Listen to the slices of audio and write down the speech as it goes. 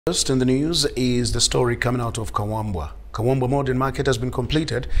First in the news is the story coming out of Kawambwa. Kawambwa Modern Market has been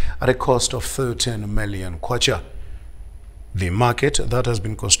completed at a cost of 13 million kwacha. The market that has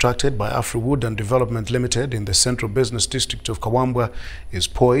been constructed by Afri-Wood and Development Limited in the Central Business District of Kawambwa is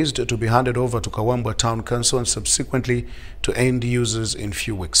poised to be handed over to Kawambwa Town Council and subsequently to end users in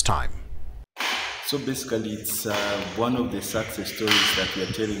few weeks' time. So basically, it's one of the success stories that we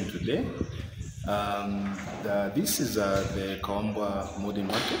are telling today. This is the Kawambwa Modern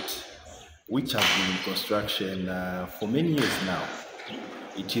Market, which has been in construction for many years now.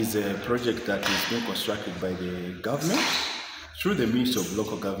 It is a project that is being constructed by the government through the Ministry of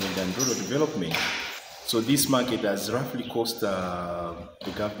Local Government and Rural Development. So this market has roughly cost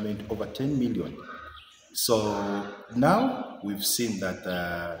the government over 10 million. So now we've seen that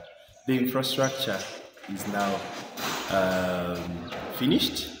the infrastructure is now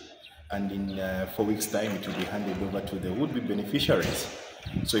finished, and in 4 weeks' time it will be handed over to the would-be beneficiaries.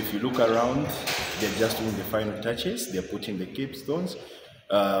 So if you look around, they're just doing the final touches. They're putting the capestones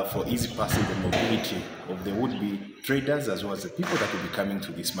for easy passage and mobility of the would-be traders as well as the people that will be coming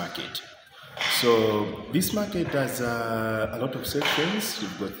to this market. So this market has a lot of sections.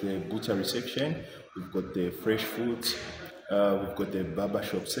 We've got the butchery section, we've got the fresh foods, we've got the barber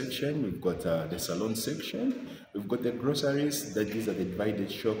shop section, we've got the salon section, we've got the groceries, that these are the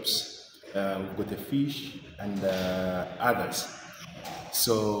divided shops, we've got the fish and others.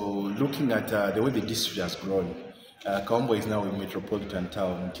 So looking at the way the district has grown, Kawambwa is now a metropolitan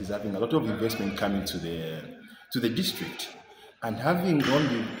town. It is having a lot of investment coming to the district. And having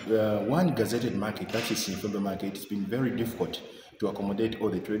only one gazetted market, that is Sinfembe market, it's been very difficult to accommodate all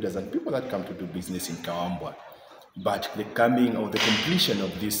the traders and people that come to do business in Kawambwa. But the coming or the completion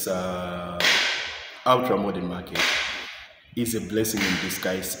of this ultra-modern market is a blessing in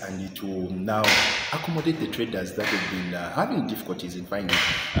disguise, and it will now accommodate the traders that have been having difficulties in finding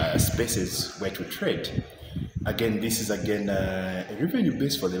spaces where to trade. Again, this is a revenue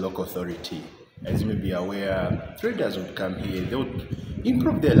base for the local authority. As you may be aware, traders would come here, they would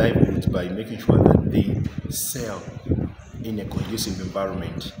improve their livelihoods by making sure that they sell in a conducive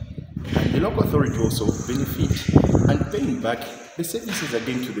environment. And the local authority also benefit and paying back the services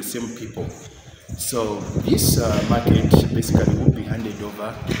again to the same people. So this market basically will be handed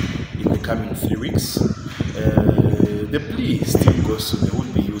over in the coming 3 weeks. The plea still goes to the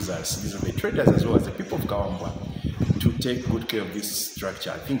would-be users, these are the traders as well as the people of Kawambwa, to take good care of this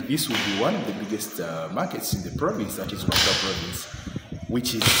structure. I think this will be one of the biggest markets in the province, that is Rwanda province,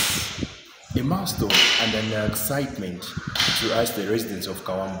 which is a milestone and an excitement to us, the residents of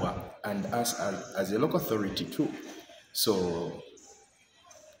Kawambwa, and us as a local authority too. So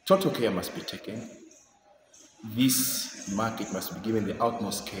total care must be taken. This market must be given the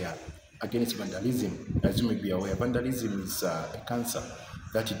utmost care against vandalism. As you may be aware, vandalism is a cancer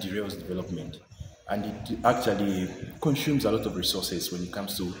that derails development, and it actually consumes a lot of resources when it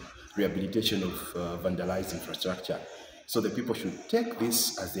comes to rehabilitation of vandalized infrastructure. So the people should take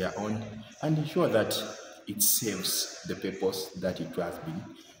this as their own and ensure that it serves the purpose that it has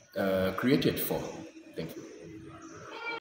been created for. Thank you.